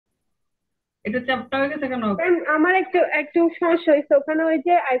এটা চ্যাপটা হয়ে গেছে কেন? কারণ আমার একটু একটু সমস্যা হয়েছে ওখানে, ওই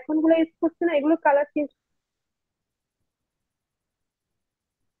যে আইফোন গুলো ইউজ করছে না, এগুলো কালার চেঞ্জ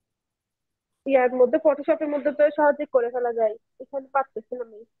ইয়ার মধ্যে, ফটোশপের মধ্যে তো সহজে করে ফেলা যায়, এখানে পারতেছি না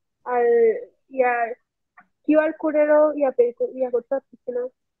আমি। আর ইয়ার কিউআর কোডেরও ইয়া করতে পারতেছি না।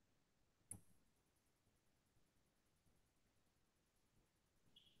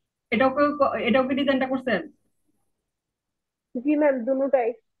 এটাও কি ডিজাইনটা করছেন? জি ম্যাম, দুটাই।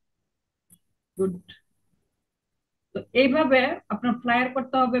 গুড। তো এইভাবে আপনার ফ্লায়ার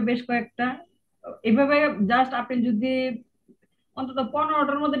করতে হবে বেশ কয়েকটা। এইভাবে জাস্ট আপনি যদি অন্তত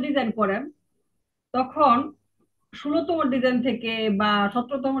 15টার মধ্যে ডিজাইন করেন, তখন 16তম ডিজাইন থেকে বা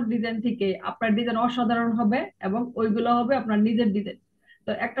 17তম ডিজাইন থেকে আপনার ডিজাইন অসাধারণ হবে, এবং ওইগুলো হবে আপনার নিজের ডিজাইন।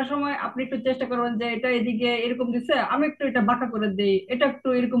 তো একটা সময় আপনি একটু চেষ্টা করবেন যে এটা এদিকে এরকম দিচ্ছে, আমি একটু এটা বাঁকা করে দেই, এটা একটু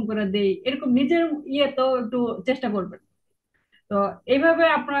এরকম করে দেই, এরকম নিজের ইয়ে তো একটু চেষ্টা করবেন। তো এইভাবে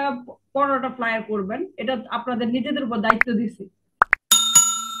আপনারা 15টা ফ্লায়ার করবেন। এটা আপনাদের নিজেদের উপর দায়িত্ব দিছি।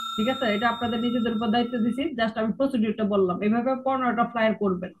 ঠিক আছে, এটা আপনাদের নিজেদের উপর দায়িত্ব দিছি, জাস্ট আমি প্রসিডিউরটা বললাম। এইভাবে 15টা ফ্লায়ার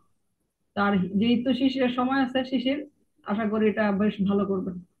করবেন। তার যেহেতু শিশিরের সময় আছে, শিশির আশা করি এটা বেশ ভালো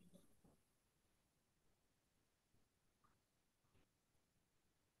করবেন।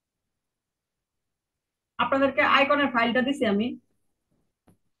 আপনাদেরকে আইকনের ফাইলটা দিছি আমি।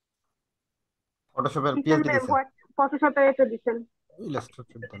 ফটোশপের দিচ্ছেন পিএসডি ম্যাম, দিছেন? ফটোশপে এটা দিচ্ছেন।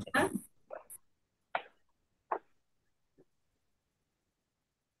 ইলাস্ট্রেটর দেন। হ্যাঁ,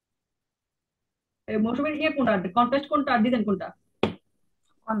 এই মৌসুমীর ইয়ে কোনটা, কন্টেস্ট কোনটা, ডিজাইন কোনটা?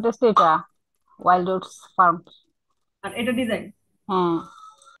 কন্টেস্ট এটা, ওয়াইল্ড ওটস ফার্ম। আর এটা ডিজাইন? হ্যাঁ।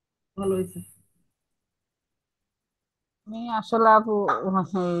 ভালো হয়েছে। আমি আসলে আপু,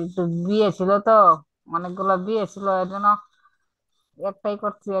 এই তো বিয়ে ছিল তো, অনেকগুলো বিয়ে ছিল, এর জন্য একটাই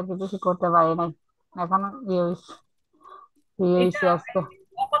করছি আর কি, বেশি করতে পারি নাই। এখন বিয়ে বিয়ে এটা হয়েছে আজকে।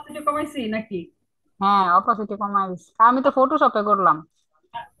 অপারেটর কমাইছি নাকি? হ্যাঁ, অপাসিটি কমাই দিচ্ছি, আমি তো ফটোশপে করলাম।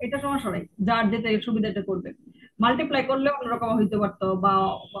 এটা সমস্যা নাই, যার যেটা সুবিধাটা করবে। মাল্টিপ্লাই করলে অন্যরকম হইতে পারতো, বা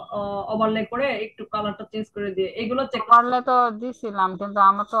ওভারলে করে একটু কালারটা চেঞ্জ করে দিয়ে এগুলো চেক করতে ওভারলে তো দিছিলাম, কিন্তু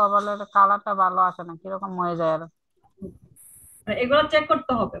আমার তো ওভারলে কালারটা ভালো আসে না, কিরকম হয়ে যায় আর। হবে। এগুলো চেক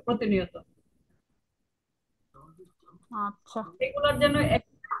করতে হবে প্রতিনিয়ত। আচ্ছা। এগুলোর জন্য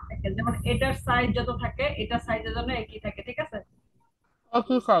যেমন এটার সাইজ যত থাকে, এটার সাইজের জন্য একই থাকে, ঠিক আছে?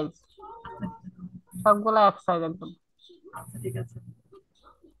 একই সাইজ, আচ্ছা, সবগুলা এক সাইজ একদম। আচ্ছা, ঠিক আছে।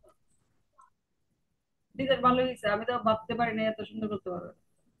 ডিজাইন ভালো হয়েছে, আমি তো ভাবতে পারি না এত সুন্দর করতে পারবে।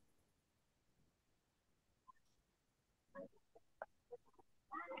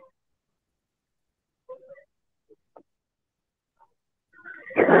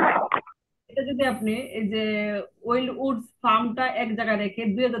 এটা যদি আপনি এই যে ওয়েল উডস ফার্মটা এক জায়গায় রেখে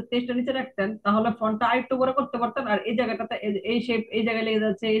 2023টা নিচে রাখতেন, তাহলে ফন্টটা আরেকটু বড় করতে পারতেন, আর এই জায়গাটাতে এই শেপ এই জায়গায় লেগে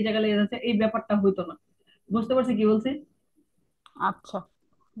যাচ্ছে, এই জায়গায় লেগে যাচ্ছে, এই ব্যাপারটা হইতো না। বুঝতে পারছি কি বলছি? আচ্ছা,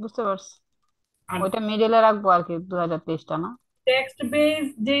 বুঝতে পারছি। আর ওইটা মিডিলে রাখবো আর কি, 2023টা না? টেক্সট বেস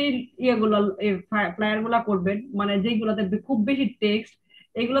যে ইয়েগুলো, ফ্লায়ার গুলা করবেন, মানে যেগুলোতে খুব বেশি টেক্সট,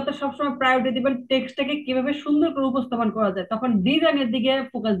 এগুলোতে সবসময় প্রায়োরিটি দিবেন টেক্সটটাকে কিভাবে সুন্দর করে উপস্থাপন করা যায়, তখন ডিজাইনের দিকে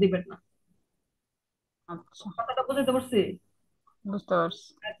ফোকাস দিবেন না। আচ্ছা, কথাটা বুঝতে পারছি? বুঝতে পারছি।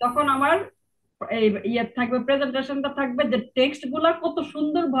 তখন আমার এই ইয়ে থাকবে, প্রেজেন্টেশনটা থাকবে যে টেক্সট গুলা কত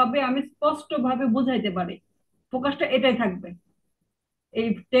সুন্দর ভাবে আমি স্পষ্ট ভাবে বুঝাইতে পারি। ফোকাসটা এটাই থাকবে। এই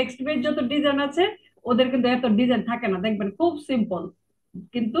টেক্সট বেস যত ডিজাইন আছে, ওদের কিন্তু এত ডিজাইন থাকে না, দেখবেন খুব সিম্পল।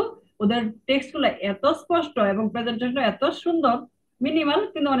 কিন্তু ওদের টেক্সট গুলো এত স্পষ্ট এবং প্রেজেন্টেশন এত সুন্দর। মিনিমাল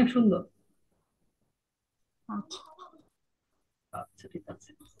কিন্তু অনেক সুন্দর। আচ্ছা। আচ্ছা, ঠিক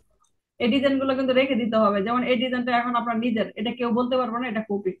আছে। এই ডিজাইন গুলো কিন্তু রেখে দিতে হবে, যেমন এই ডিজাইনটা এখন আপনার নিজের, এটা কেউ বলতে পারবে না এটা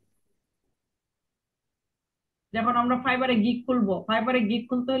কপি। যখন আমরা ফাইবারে গিগ খুলবো, ফাইবারে গিগ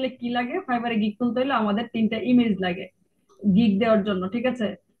খুলতে হলে কি লাগে, ফাইবারে গিগ খুলতে হলে আমাদের 3টা ইমেজ লাগে গিগ দেওয়ার জন্য, ঠিক আছে?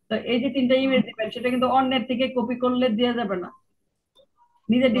 তো এই যে 3টা ইমেজ দিবেন, সেটা কিন্তু অন্যের থেকে কপি করলে দেওয়া যাবে না,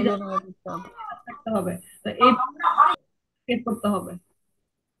 নিজের নিজে ডিজাইন নিজে দিতে হবে। থাকতে হবে। তো এই সেট করতে হবে।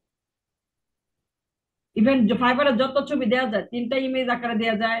 ইভেন ফাইবারে যত ছবি দেওয়া যায়, 3টা ইমেজ আকারে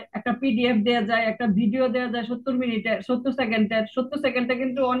দেওয়া যায়, একটা পিডিএফ দেওয়া যায়, একটা ভিডিও দেওয়া যায় 70 মিনিটের, 70 সেকেন্ডের। 70 সেকেন্ডে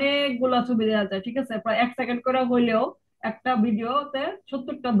কিন্তু অনেকগুলা ছবি দেওয়া যায়, ঠিক আছে? প্রায় 1 সেকেন্ড করে হইলেও একটা ভিডিওতে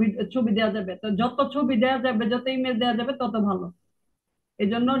 70টা ছবি দেওয়া যাবে। তো যত ছবি দেওয়া যাবে, যত ইমেজ দেওয়া যাবে, তত ভালো। এই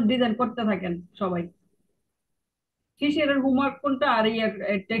জন্য ডিজাইন করতে থাকেন সবাই। শিশিরের হোমওয়ার্ক কোনটা, আর ইয়ে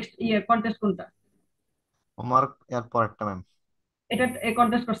টেক্সট ইয়ে কন্টেস্ট কোনটা? হোমওয়ার্ক এর পরেরটা ম্যাম। এটা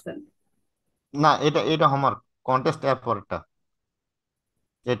কন্টেস্ট করছেন? না, এটা এটা হোমওয়ার্ক, কন্টেস্ট এর পরেরটা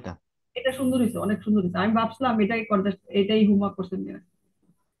এটা। এটা সুন্দর হয়েছে, অনেক সুন্দর হয়েছে। আমি ভাবছিলাম এটাই কন্টেস্ট, এটাই হোমওয়ার্ক করছেন কিনা।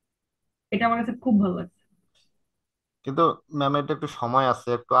 এটা আমার কাছে খুব ভালো লাগছে। কিন্তু ম্যাম এটা একটু সময় আছে,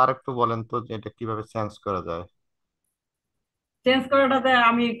 একটু আর একটু বলেন তো যে এটা কিভাবে চেঞ্জ করা যায়। চেঞ্জ করাটাতে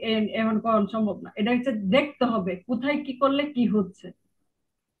আমি এমন করা সম্ভব না, এটা হচ্ছে দেখতে হবে কোথায় কি করলে কি হচ্ছে।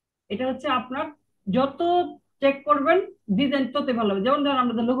 এটা হচ্ছে আপনার যত চেক করবেন ডিজাইন তত ভালো হবে। যেমন ধরুন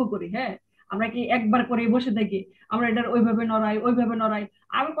আমরা লঘু করি, হ্যাঁ, আমরা কি একবার করে বসে থাকি, আমরা এটার ওইভাবে নড়াই ওইভাবে নড়াই।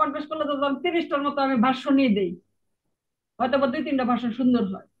 আমি কনফেস করলে তো ধরুন 30টার মতো আমি ভার্সন নিয়ে দেই, হয়তো বা 2-3টা ভার্সন সুন্দর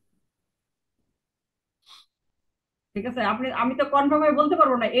হয়। ঠিক আছে, আমি তো কনফার্ম হয়ে বলতে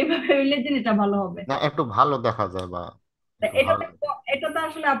পারবো না এইভাবে হইলে জিনিসটা ভালো হবে। না একটু ভালো দেখা যায় বা তা একটু ভালো। এটাতে এটাতে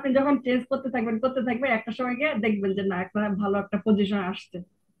আসলে আপনি যখন চেঞ্জ করতে থাকবেন একটা সময় গিয়ে দেখবেন যে না একটা ভালো একটা পজিশন আসছে।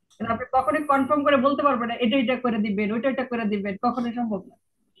 কিন্তু আপনি কখনোই কনফার্ম করে বলতে পারবেন না এটা এটা করে দিবেন ওইটা এটা করে দিবেন, কখনোই সম্ভব না।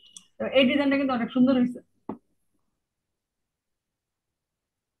 তো এই ডিজাইনটা কিন্তু অনেক সুন্দর হয়েছে।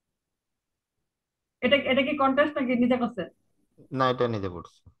 এটা এটা কি কন্ট্রাস্ট নাকি নিজে করছে? না এটা নিজে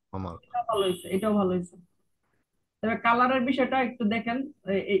করছে আমার। এটাও ভালো হয়েছে, এটাও ভালো হয়েছে। তবে কালারের বিষয়টা একটু দেখেন,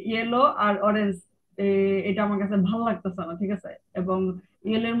 ইয়েলো আর অরেঞ্জ, এটা আমার কাছে ভালো লাগতেছে না, ঠিক আছে। এবং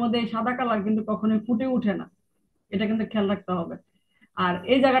ইয়েলোর মধ্যে এই সাদা কালার কিন্তু কখনোই ফুটে ওঠে না, এটা কিন্তু খেয়াল রাখতে হবে। আর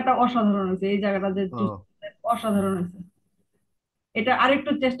এই জায়গাটা অসাধারণ হয়েছে, এই জায়গাটা যে ও অসাধারণ হয়েছে। এটা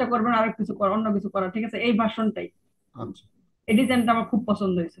আরেকটু চেষ্টা করবেন আরেক কিছু করা, অন্য কিছু করা, ঠিক আছে, এই ভার্সনটাই। আচ্ছা। এই ডিজাইনটা আমার খুব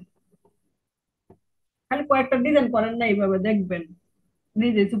পছন্দ হয়েছে। খালি কয়েকটা ডিজাইন করেন না এইভাবে দেখবেন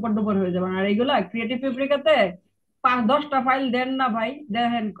নিজে সুপার ডুপার হয়ে যাবেন। আর এইগুলা ক্রিয়েটিভ ফেব্রিকাতে 5-10টা ফাইল দেন না ভাই,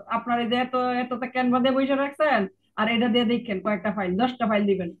 দেখেন আপনার এই যে এত এতটা ক্যানভা দিয়ে বসে রাখছেন, আর এটা দিয়ে দেখেন কয়েকটা ফাইল, 10টা ফাইল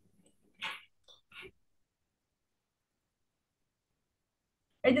দিবেন।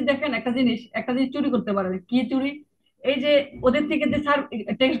 এই যে দেখেন একটা জিনিস চুরি করতে পারেন, কি চুরি? এই যে ওদের থেকে যে স্যার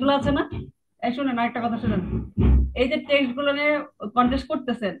টেক্সট গুলো আছে না, এই শুনেন না একটা কথা শুনেন, এই যে টেক্সট গুলো নিয়ে কন্টেস্ট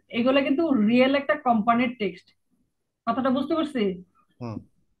করতেছেন এগুলো কিন্তু রিয়েল একটা কোম্পানির টেক্সট, কথাটা বুঝতে পারছি? হুম।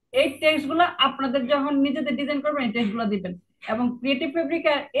 এই টেক্সট গুলো আপনাদের যখন নিজেদের ডিজাইন করবেন এই টেক্সট গুলো দিবেন। এবং ক্রিয়েটিভ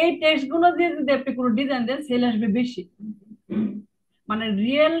ফেব্রিকার এই টেক্সট গুলো দিয়ে যদি আপনি কোনো ডিজাইন দেন সেল আসবে বেশি। মানে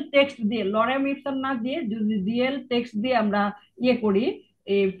রিয়েল টেক্সট দিয়ে লরেম ইপসন না দিয়ে যদি রিয়েল টেক্সট দিয়ে আমরা ইয়ে করি,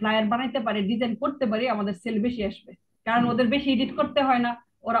 এই ফ্লায়ার বানাইতে পারি ডিজাইন করতে পারি, আমাদের সেল বেশি আসবে। কারণ ওদের বেশি এডিট করতে হয় না,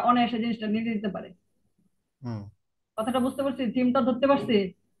 ওরা অনায়াসে জিনিসটা নিয়ে দিতে পারে। হুম। কথাটা বুঝতে পারছি, থিমটা ধরতে পারছি?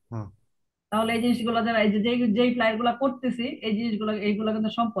 হুম। তাহলে এই জিনিসগুলো যারা এই যে যেই ফ্লায়ার গুলা করতেছি এই জিনিসগুলো এইগুলো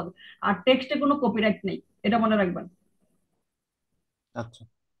কিন্তু সম্পদ। আর টেক্সটে কোনো কপিরাইট নেই, এটা মনে রাখবেন। আচ্ছা।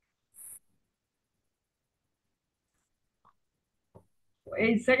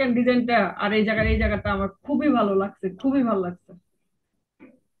 এই সেকেন্ড ডিজাইনটা আর এই জায়গাটা আমার খুবই ভালো লাগছে, খুবই ভালো লাগছে।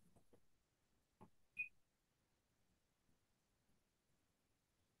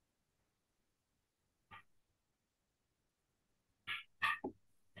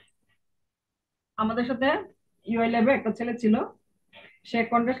 আমাদের সাথে ইউআই ল্যাবে একটা ছেলে ছিল, সে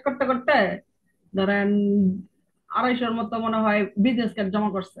কন্টেস্ট করতে করতে ধরেন 250-র মতো মনে হয় বিজনেস কার্ড জমা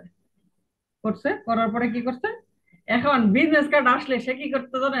করার পরে কি করছে, এখন বিজনেস কার্ড আসলে সে কি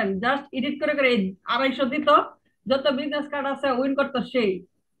করতে জানেন, জাস্ট এডিট করে করে এই 250 দিত, যত বিজনেস কার্ড আছে উইন করতো সেই,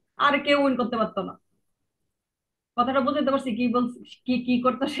 আর কেউ উইন করতে পারতো না। কথাটা বুঝতে পারছি কি বলছি, কি কি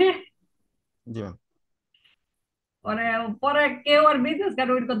করতো সে? জি ম্যাম। মানে পরে কেউ আর বিজনেস কার্ড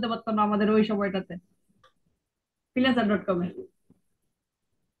উইন করতে পারতো না আমাদের ওই সময়টাতে freelancer.com-এ।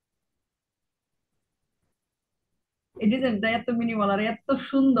 এই ডিজাইনটা এত মিনিমাল আর এত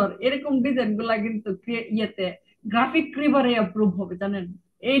সুন্দর, এরকম ডিজাইন গুলা কিন্তু ইয়েতে গ্রাফিক রিভারে অ্যাপ্রুভ হবে জানেন,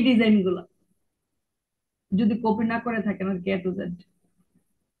 এই ডিজাইন গুলা যদি কপি না করে থাকেন আর কি এ টু জেড।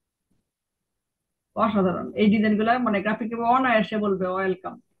 অসাধারণ এই ডিজাইন গুলা, মানে গ্রাফিক রিভার অনায়াসে বলবে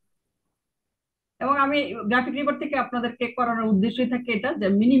ওয়েলকাম। এবং আমি গ্রাফিক রিভার থেকে আপনাদেরকে করানোর উদ্দেশ্যই থাকে এটা যে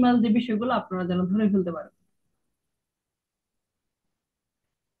মিনিমাল যে বিষয়গুলো আপনারা যেন ধরে ফেলতে পারেন।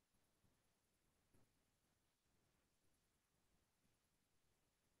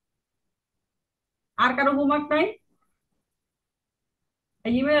 আর কারো হোমওয়ার্ক নাই?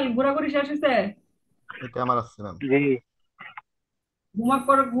 ইমেল ঘোরাঘুরি শেষ হয়েছে? এটা আমার আছে ম্যাম। জি,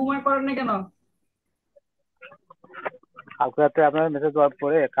 হোমওয়ার্ক করেন না কেন? কালকে রাতে আপনার মেসেজ দেওয়ার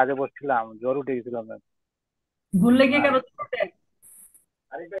পরে কাজে বসছিলাম, জ্বর উঠে গেছিল আপনার। ভুললে কি আর কারো?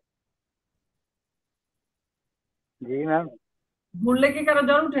 জি ম্যাম। ভুললে কি কারো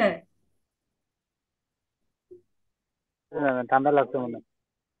জ্বর উঠে? ঠান্ডা লাগছে মনে হয়।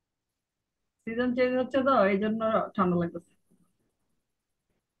 সিজন চেঞ্জ হচ্ছে তো এই জন্য ঠান্ডা লাগতেছে।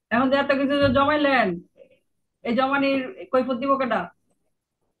 এখন যে এত কিছু যে জমাইলেন, এই জমানির কৈফিয়ত দিব কেটা?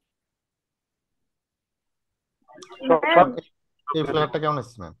 ম্যাম ম্যাম এই ফ্ল্যাটটা কেমন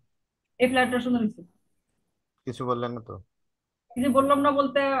আছে ম্যাম? এই ফ্ল্যাটটা সুন্দর হয়েছে। কিছু বললেন না তো। কিছু বললাম না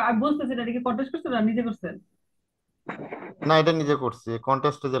বলতে আমি বুঝতেছি না, এটা কি কন্টেস্ট করছেন না নিজে করছেন? না এটা নিজে করছি,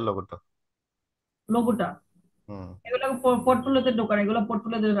 কন্টেস্টে যে লোগোটা। লোগোটা হুম এগুলো পোর্টফোলিওতে ঢোকান, এগুলো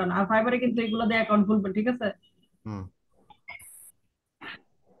পোর্টফোলিওতে ঢোকান। আর ফাইবারে কিন্তু এগুলো দিয়ে অ্যাকাউন্ট খুলবেন, ঠিক আছে? হুম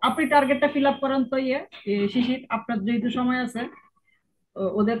আপনি টার্গেটটা ফিল আপ করেন তো শিশির, আপনার যেহেতু সময় আছে,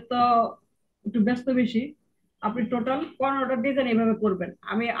 ওদের তো একটু ব্যস্ত বেশি। আপনি টোটাল 15টা ডিজাইন এইভাবে করবেন।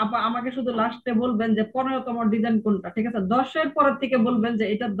 আমাকে শুধু লাস্টে বলবেন যে 15তম ডিজাইন কোনটা, ঠিক আছে? 10-এর পরের থেকে বলবেন যে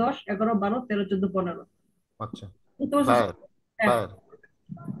এটা 10, 11, 12, 13, 14, 15। আচ্ছা বুঝতে পারছেন? ফ্লায়ার হ্যাঁ, ফ্লায়ার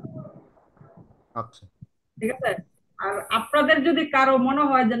আচ্ছা ঠিক আছে। আর আপনাদের যদি কারো মনে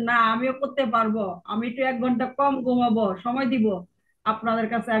হয় যে না আমিও করতে পারবো, আমি একটু 1 ঘন্টা কম ঘুমাবো, সময় দিব, আপনাদের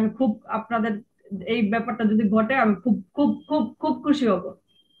কাছে আমি খুব, আপনাদের এই ব্যাপারটা যদি ঘটে আমি খুব খুব খুব খুব খুশি হব।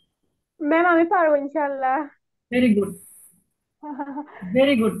 ম্যাম আমি পারবো ইনশাল্লাহ। Very good,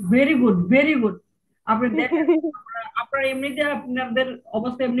 very good, very good, very good. আপনি দেখেন, আপনার এমনিতে আপনাদের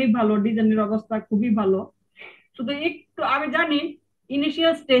অবস্থা এমনি ভালো, ডিজাইনের অবস্থা খুবই ভালো। শুধু একটু আমি জানি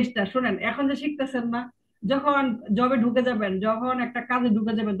ইনিশিয়াল স্টেজটা, শুনেন, এখন যে শিখতেছেন না, যখন জবে ঢুকে যাবেন, যখন একটা কাজে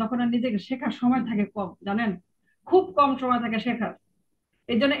ঢুকে যাবেন, তখন আর নিজেকে শেখার সময় থাকে কম, জানেন? খুব কম সময় থাকে শেখার।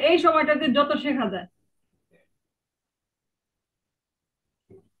 এই জন্য এই সময়টাতে যত শেখা যায়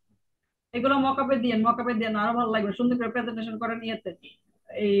এগুলো মকাপে দিয়ে, মকাপে দিয়ে আরো ভালো লাগবে, সুন্দর করে প্রেজেন্টেশন করেন ইয়েতে।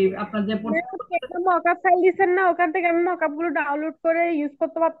 এই আপনার যে ম্যাম একটা মকআপ ফাইল দিচ্ছেন না, ওখান থেকে আমি মকআপ গুলো ডাউনলোড করে ইউজ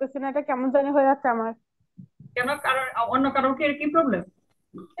করতে পারতেছি না, এটা কেমন জানি হয়ে যাচ্ছে আমার। কেন, কারণ অন্য কারো কি কি প্রবলেম?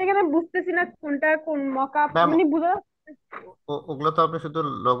 এখানে বুঝতেছি না কোনটা কোন মকআপ, ম্যাম, মানে বুঝা। ওগুলো তো আপনি শুধু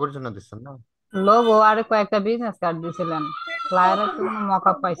লোগোর জন্য দিচ্ছেন না? লোগো আর কয়েকটা বিজনেস কার্ড দিয়েছিলেন, ফ্লায়ারের তো কোনো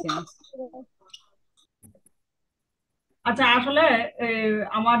মকআপ পাইছি না। আচ্ছা, আসলে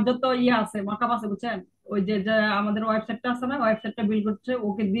আমার যত ইয়ে আছে, মকআপ আছে, বুঝছেন? ওই যে যে আমাদের ওয়েবসাইটটা আছে না, ওয়েবসাইটটা বিল করছে,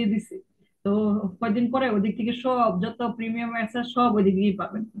 ওকে দিয়ে দিছি। তো কয়দিন পরে ওদিক থেকে সব যত প্রিমিয়াম অ্যাক্সেস সব ওইদিক দিয়েই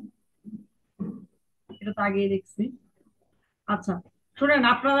পাবেন। এটা তো আগেই দেখছি। আচ্ছা, শুনেন,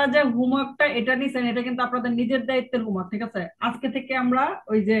 আপনারা যে হোমওয়ার্কটা এটা নিছেন, এটা কিন্তু আপনাদের নিজের দায়িত্বের হোমওয়ার্ক, ঠিক আছে? আজকে থেকে আমরা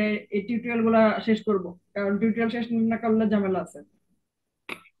ওই যে এই টিউটোরিয়াল গুলা শেষ করব, কারণ টিউটোরিয়াল শেষ না করলে ঝামেলা আছে।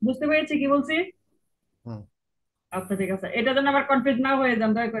 বুঝতে পেরেছি কি বলছি? হুম আচ্ছা, ঠিক আছে, এটা যেন আবার কনফিউজ না হয়ে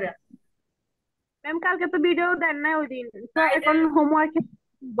যান, দয়া করে। ম্যাম কালকে তো ভিডিও দেন না ওই দিন, তো না, এই যে এখন হোমওয়ার্ক।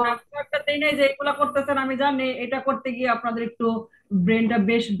 একটা দিন এই যে এগুলা করতেছেন, আমি জানি এটা করতে গিয়ে আপনাদের একটু ব্রেনটা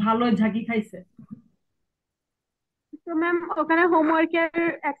বেশ ভালো ঝাঁকি খাইছে। তো ম্যাম ওখানে হোমওয়ার্কের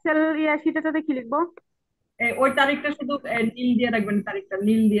এক্সেল ইয়া শিটটাতে কি লিখবো? ওই তারিখটা শুধু নীল দিয়ে রাখবেন, তারিখটা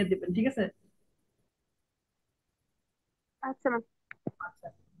নীল দিয়ে দিবেন, ঠিক আছে? আচ্ছা ম্যাম। আচ্ছা,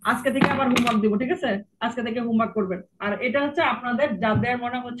 আজকে থেকে আবার হোমওয়ার্ক দিব, ঠিক আছে? আজকে থেকে হোমওয়ার্ক করবেন। আর এটা হচ্ছে আপনাদের যাদের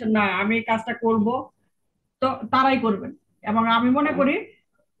মনে হচ্ছে না আমি এই কাজটা করব, তো তারাই করবেন। এবং আমি মনে করি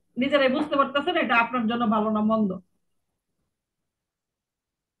নিজেরাই বুঝতে পারতেছেন এটা আপনার জন্য ভালো না মন্দ।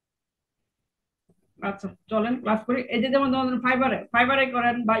 আচ্ছা, চলেন ক্লাস করি। এই যে যেমন ধরেন ফাইবারে ফাইবারে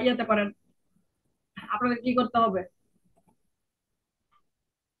করেন বা ইয়েতে করেন, আপনাদের কি করতে হবে?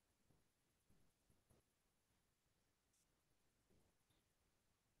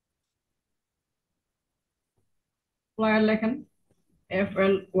 ফ্লায়ার লেখেন,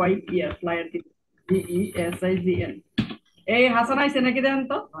 FLYER, ফ্লায়ার, DESIGN। এই হাসান আইছে নাকি দেখেন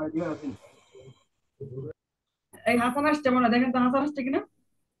তো, এই হাসান আসছে মনে হয়, দেখেন তো হাসান আসছে কিনা।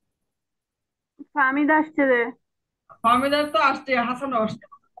 ফাহমিদ আসছে রে। ফাহমিদার তো আসছে, হাসানও আসছে।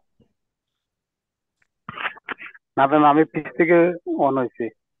 না ম্যাম, আমি পিছ থেকে অন হয়েছি।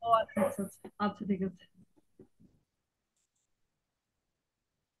 ও আচ্ছা আচ্ছা আচ্ছা, আচ্ছা ঠিক আছে।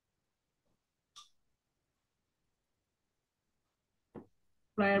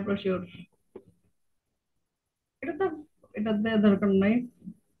 ফ্লায়ার ব্রোশিওর, এটা তো, এটা দেওয়ার দরকার নাই।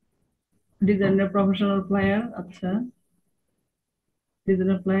 ডিজাইনের প্রফেশনাল ফ্লায়ার, আচ্ছা,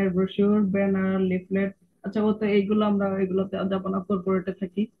 designer flyer, brochure, banner, leaflet. আচ্ছা, ও তো এইগুলো আমরা এগুলোতে যাব না, কর্পোরেটে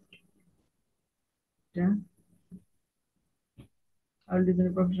থাকি। এটা আর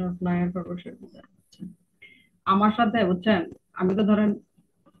ডিজাইনের প্রফেশনাল ফ্লায়ার ফর ব্রোশিওর। আচ্ছা, আমার সাথে বুঝছেন, আমি তো ধরেন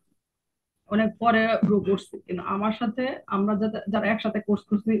অনেক পরে গ্রো করছি, কিন্তু আমার সাথে আমরা যারা একসাথে কোর্স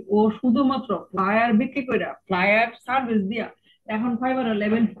করছি, ও শুধুমাত্র ফ্লায়ার বিক্রি করে, ফ্লায়ার সার্ভিস দিয়া এখন ফাইবারের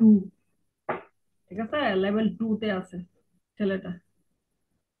লেভেল 2, ঠিক আছে? লেভেল 2 তে আছে ছেলেটা।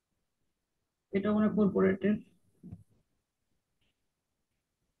 এটা মানে কর্পোরেটের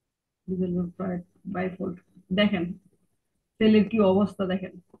বাইফোল্ড। দেখেন সেলের কি অবস্থা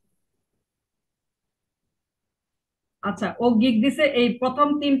দেখেন। আচ্ছা, ও গিগ দিছে, এই প্রথম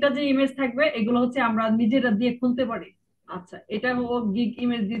 3টা যে ইমেজ থাকবে এগুলো হচ্ছে আমরা নিজেরা দিয়ে খুলতে পারি। আচ্ছা, এটা ও গিগ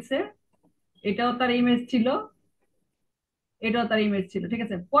ইমেজ দিছে, এটাও তার ইমেজ ছিল, এটাও তার ইমেজ ছিল, ঠিক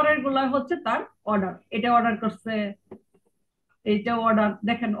আছে? পরের গুলা হচ্ছে তার অর্ডার, এটা অর্ডার করছে, এইটাও অর্ডার।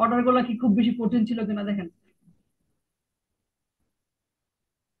 দেখেন অর্ডার গুলা কি খুব বেশি কঠিন ছিল কিনা, দেখেন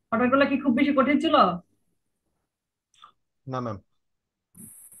অর্ডার গুলা কি খুব বেশি কঠিন ছিল? না ম্যাম।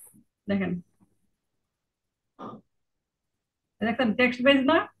 দেখেন, দেখেন টেক্সট বেস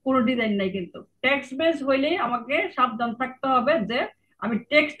না, কোনো ডিজাইন নাই। কিন্তু টেক্সট বেস হইলেই আমাকে সাবধান থাকতে হবে যে আমি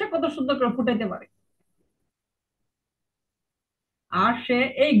টেক্সটটা কত সুন্দর করে ফুটাইতে পারি। আর সে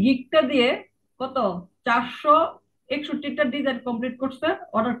এই গিগটা দিয়ে কত 461টা ডিজাইন কমপ্লিট করছে,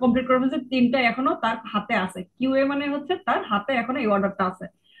 অর্ডার কমপ্লিট করে ফেলছে 3টা এখনো তার হাতে আছে। কিউএ মানে হচ্ছে তার হাতে এখনো এই অর্ডারটা আছে।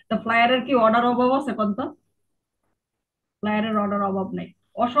 তো ফ্লায়ারের কি অর্ডার অভাব আছে কোন? তো ফ্লায়ারের অর্ডার অভাব নেই।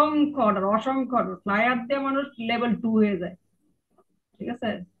 অসংখ্য অর্ডার, অসংখ্য অর্ডার। ফ্লায়ার দিয়ে মানুষ লেভেল 2 হয়ে যায়। ঠিক আছে।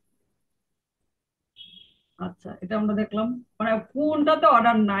 আচ্ছা, এটা আমরা দেখলাম। মানে কোনটাতে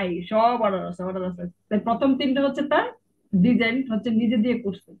অর্ডার নাই? সব অর্ডার আছে, অর্ডার আছে। তাই প্রথম 3টা হচ্ছে তার ডিজাইন, হচ্ছে নিজে দিয়ে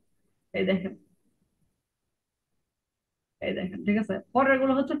করছে। এই দেখেন, এই দেখেন। ঠিক আছে, পরের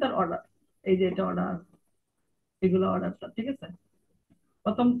গুলো হচ্ছে তার অর্ডার। এই যে এটা অর্ডার, এগুলো অর্ডার তার। ঠিক আছে,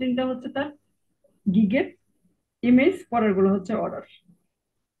 প্রথম 3টা হচ্ছে তার গিগের ইমেজ, পরের গুলো হচ্ছে অর্ডার।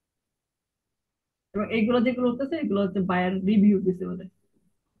 এবং এইগুলো যেগুলো হতেছে এগুলো হচ্ছে বায়ার রিভিউ দিছে ওদের।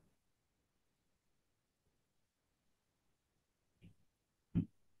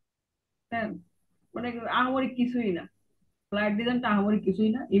 হ্যাঁ, মানে আহামরি কিছুই না। ফ্লায়ার ডিজাইনটা আহামরি কিছুই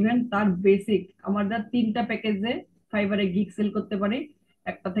না। ইভেন তার বেসিক, আমাদের 3টা প্যাকেজে ফাইবারে গিগ সেল করতে পারি।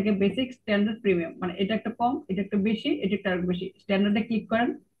 একটা থেকে বেসিক, স্ট্যান্ডার্ড, প্রিমিয়াম। মানে এটা একটা কম, এটা একটা বেশি, এটা একটা আরেকটু বেশি। স্ট্যান্ডার্ডে ক্লিক করেন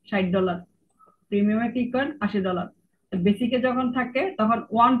 $60, প্রিমিয়ামে ক্লিক করেন $80। বেসিকে যখন থাকে তখন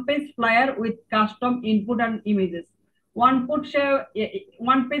one page flyer with custom input and images. One put say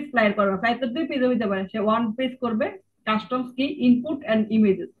one page flyer করবে, ফ্লায়ার তো 2 পেজ হইতে পারে, সে ওয়ান পেজ করবে। কাস্টমস কি ইনপুট অ্যান্ড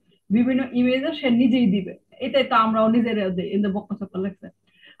ইমেজেস, বিভিন্ন ইমেজও সে নিজেই দিবে। এটাই তো আমরাও নিজেরা দিই, কিন্তু বক্কা চক্কা লাগছে।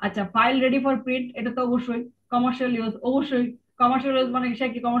 আচ্ছা, ফাইল রেডি ফর প্রিন্ট, এটা তো অবশ্যই। কমার্শিয়াল ইউজ, অবশ্যই। কমার্শিয়াল ইউজ মানে সে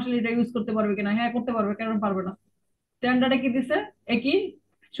কি কমার্শিয়াল এটা ইউজ করতে পারবে কিনা? হ্যাঁ, করতে পারবে, কেন পারবে না। স্ট্যান্ডার্ডে কি দিছে? একই,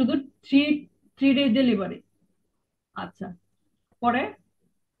 শুধু থ্রি থ্রি ডেজ ডেলিভারি। আচ্ছা, পরে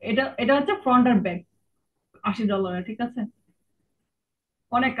এটা এটা হচ্ছে ফ্রন্ট আর ব্যাক, $80। ঠিক আছে,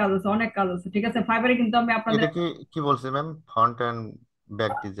 অনেক কাজ আছে, অনেক কাজ আছে। ঠিক আছে, ফাইবারে কিন্তু আমি আপনাদের এটা কি কি বলছে ma'am, front end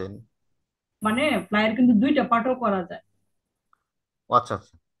back design? মানে ফ্লায়ার কিন্তু 2টা পার্টও করা যায়। আচ্ছা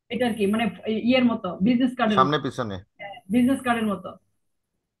আচ্ছা। এটা কি মানে ইয়ের মতো, বিজনেস কার্ডের সামনে মতো। পিছনে? বিজনেস কার্ডের মতো,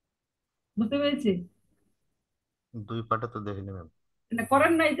 বুঝতে পেরেছি। দুই পার্টে তো দেখিনি ম্যাম। মানে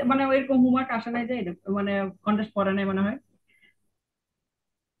করেন নাই, মানে ওইরকম হোমওয়ার্ক আসে নাই যে মানে কন্টেস্ট করে নাই মনে হয়।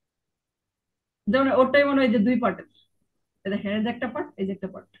 যেমন ওটাই মনে হয় যে 2 পার্টের। দেখেন, এই যে একটা পার্ট, এই যে একটা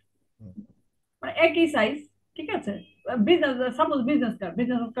পার্ট, হুম মানে একই সাইজ। ঠিক আছে, business, suppose business card,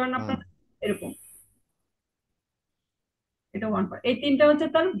 business card হুম। আপনার এরকম। এটা ওয়ান পার্ট। এই 3টা হচ্ছে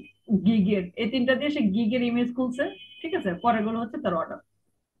তার গিগের, এই 3টা দিয়ে সে গিগের ইমেজ খুলছে। ঠিক আছে, পরের গুলো হচ্ছে তার অর্ডার।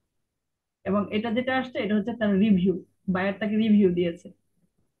 এবং এটা যেটা আসছে এটা হচ্ছে তার রিভিউ, বায়ার তাকে রিভিউ দিয়েছে।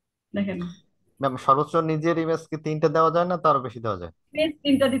 দেখেন, ম্যাম সর্বোচ্চ নিজের ইমেজ কি 3টা দেওয়া যায় না তার বেশি দেওয়া যায়? পেজ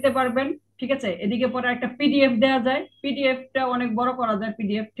 3টা দিতে পারবেন। ঠিক আছে, এদিকে পরে একটা পিডিএফ দেওয়া যায়, পিডিএফটা অনেক বড় করা যায়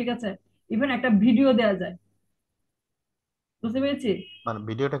পিডিএফ। ঠিক আছে, ইভেন একটা ভিডিও দেওয়া যায়। বুঝতে পেরেছি। মানে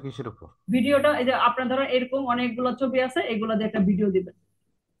ভিডিওটা কিসের উপর? ভিডিওটা এই যে আপনার ধরো এরকম অনেকগুলো ছবি আছে, এগুলো দিয়ে একটা ভিডিও দিবেন।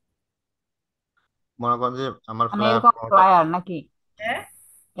 মনে করেন যে আমার মানে ফ্লায়ার এরকম 15টা। ফ্লায়ার নাকি? হ্যাঁ,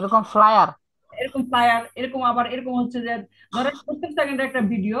 এরকম ফ্লায়ার? এরকম ফ্লায়ার, এরকম আবার এরকম হচ্ছে যে ধরেন 70 সেকেন্ডের একটা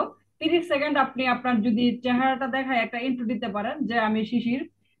ভিডিও, 30 সেকেন্ড আপনি আপনার যদি চেহারাটা দেখায় একটা ইন্ট্রো দিতে পারেন যে আমি শিশির,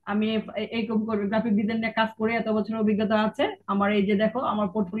 আমি এইরকম করে গ্রাফিক ডিজাইন নিয়ে কাজ করে এত বছর অভিজ্ঞতা আছে আমার, এই যে দেখো আমার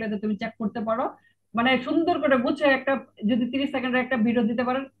পোর্টফোলিওতে তুমি চেক করতে পারো। মানে সুন্দর করে গুছিয়ে একটা, যদি 30 সেকেন্ডের একটা ভিডিও দিতে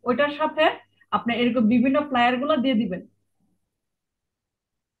পারেন, ওইটার সাথে আপনি এরকম বিভিন্ন ফ্লায়ার গুলো দিয়ে দিবেন,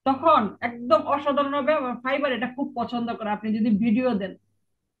 তখন একদম অসাধারণ হবে। ফাইবার এটা খুব পছন্দ করে, আপনি যদি ভিডিও দেন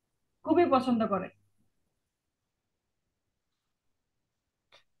খুবই পছন্দ করে।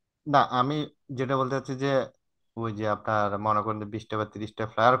 না আমি যেটা বলতে চাচ্ছি যে ওই যে আপনার মনে করেন যে 20টা বা 30টা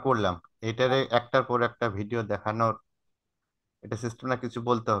ফ্লায়ার করলাম, এটারে একটার পর একটা ভিডিও দেখানোর এটা সিস্টেম না কিছু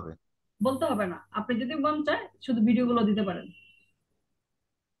বলতে হবে? বলতে হবে না, আপনি যদি মন চায় শুধু ভিডিও গুলো দিতে পারেন।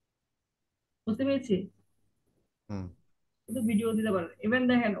 বুঝতে পেরেছি, হুম। শুধু ভিডিও দিতে পারেন। ইভেন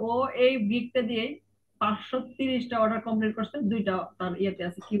দেখেন ও এই গিগটা দিয়ে 530টা অর্ডার কমপ্লিট করছে, 2টা তার ইয়েতে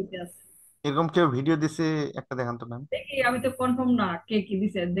আছে, কিউতে আছে। এরকম কেউ ভিডিও দিছে একটা দেখান তো ম্যাম। দেখি, আমি তো কনফার্ম না কে কি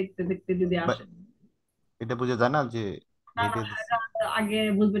দিছে, দেখতে দেখতে যদি আসে। এটা বুঝে যায় না যে না না, ভিডিও দিছে? এটা আগে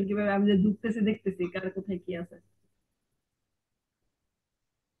বুঝবেন কিভাবে? আমি যে ঢুকতেছি দেখতেছি কার কোথায় কি আছে।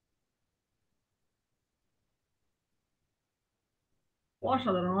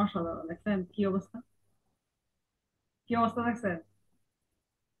 অসাধারণ, অসাধারণ। দেখছেন কি অবস্থা, কি অবস্থা দেখছেন?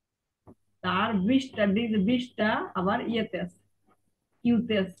 তার 20টা আবার ইয়েতে আছে,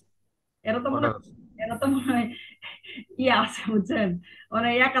 কিউতে আছে। এরা তো মনে অর্ডার আছে। এরা তো মনে হয় কি আছে বুঝছেন, মানে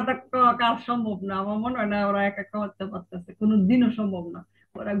একা তো কাজ সম্ভব না, আমার মনে হয় না ওরা একা করতে পারতেছে, কোনো দিনও সম্ভব না,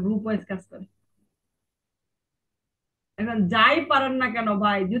 ওরা গ্রুপ ওয়াইজ কাজ করে। এখন যাই পারেন না কেন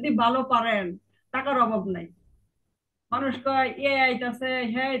ভাই, যদি ভালো পারেন টাকার অভাব নাই। মানুষ কয় এ আইতাছে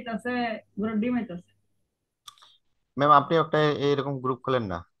হ্যাঁ আইতাছে, ঘোড়ার ডিম আইতাছে। ম্যাম আপনি একটা এইরকম গ্রুপ খোলেন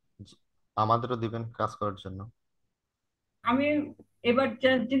না, আমাদেরও দিবেন কাজ করার জন্য। আমি এবার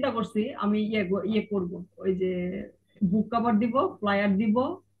চিন্তা করছি আমি ইয়ে করব, ওই যে বুক কভার দিব, ফ্লায়ার দিব,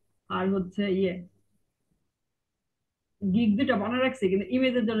 আর হচ্ছে গিগ দুটো বানায় রাখছি, কিন্তু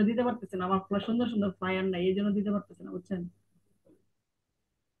ইমেজের জন্য দিতে পারতেছি না, আমার সুন্দর সুন্দর ফ্লায়ার নাই, এই জন্য দিতে পারতেছি না বুঝছেন।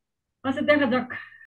 আচ্ছা দেখা যাক।